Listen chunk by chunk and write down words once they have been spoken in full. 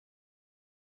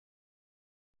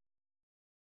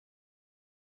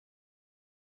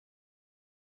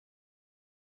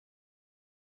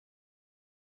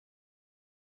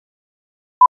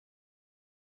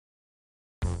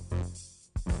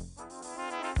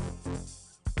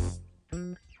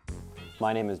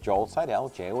My name is Joel Seidel,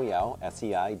 Joel,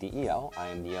 Seidel. I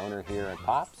am the owner here at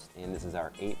Pops, and this is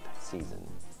our 8th season.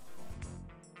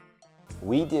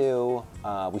 We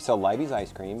sell Libby's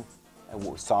ice cream,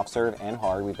 soft serve and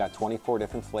hard. We've got 24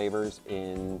 different flavors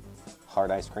in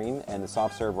hard ice cream, and the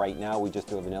soft serve right now we just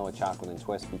do a vanilla, chocolate, and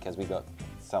twist because we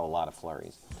sell a lot of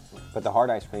flurries. But the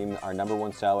hard ice cream, our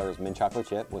 #1 seller is mint chocolate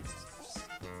chip, with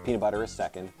peanut butter is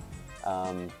second,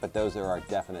 but those are our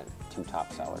definite 2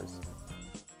 top sellers.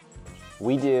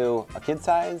 We do a kid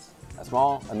size, a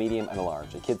small, a medium, and a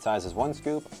large. A kid size is 1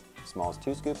 scoop, small is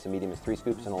 2 scoops, a medium is 3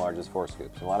 scoops, and a large is 4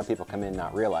 scoops. A lot of people come in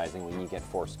not realizing when you get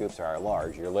 4 scoops or a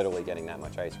large, you're literally getting that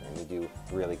much ice cream. We do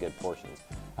really good portions.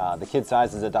 The kid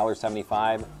size is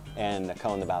 $1.75, and a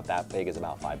cone about that big is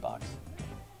about $5.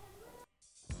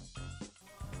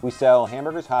 We sell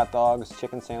hamburgers, hot dogs,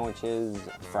 chicken sandwiches,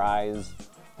 fries,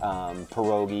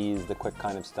 pierogies, the quick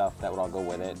kind of stuff that would all go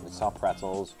with it. We sell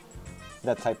pretzels,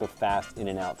 that type of fast in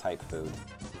and out type food.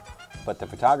 But the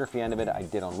photography end of it I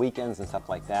did on weekends and stuff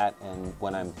like that, and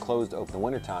when I'm closed over the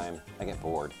winter time, I get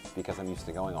bored because I'm used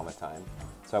to going all the time.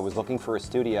 So I was looking for a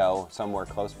studio somewhere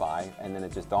close by, and then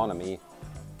it just dawned on me,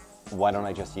 why don't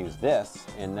I just use this?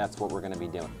 And that's what we're gonna be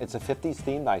doing. It's a 50s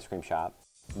themed ice cream shop.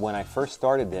 When I first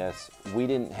started this, we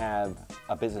didn't have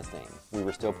a business name. We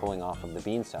were still pulling off of the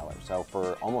Bean Cellar. So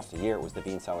for almost a year, it was the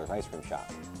Bean Cellar's Ice Cream Shop.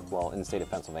 Well, in the state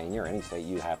of Pennsylvania or any state,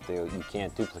 you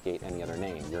can't duplicate any other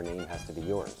name. Your name has to be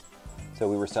yours. So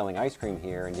we were selling ice cream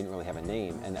here and didn't really have a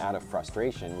name. And out of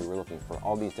frustration, we were looking for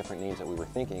all these different names that we were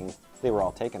thinking, they were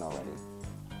all taken already.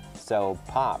 So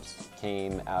Pops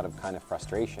came out of kind of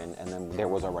frustration, and then there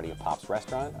was already a Pops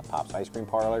restaurant, a Pops ice cream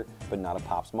parlor, but not a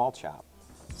Pops malt shop.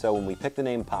 So when we picked the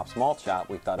name Pops Malt Shop,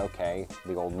 we thought, okay,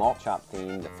 the old malt shop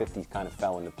theme, the 50s kind of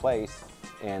fell into place,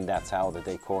 and that's how the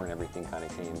decor and everything kind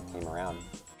of came around.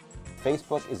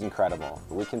 Facebook is incredible.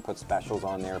 We can put specials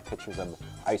on there, pictures of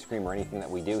ice cream or anything that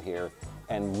we do here,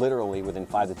 and literally within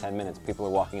 5 to 10 minutes, people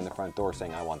are walking in the front door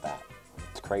saying, I want that.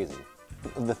 It's crazy.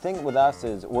 The thing with us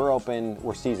is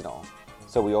we're seasonal.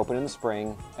 So we open in the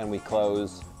spring and we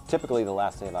close typically the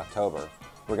last day of October.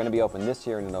 We're going to be open this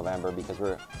year in November because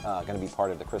we're going to be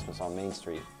part of the Christmas on Main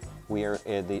Street.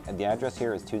 The address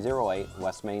here is 208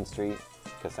 West Main Street,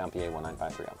 Cassampia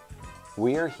 19530.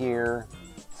 We are here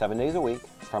 7 days a week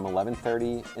from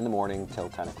 11:30 in the morning till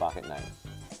 10 o'clock at night.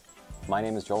 My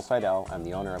name is Joel Seidel. I'm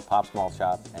the owner of Pops Malt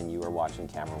Shop, and you are watching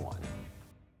Camera One.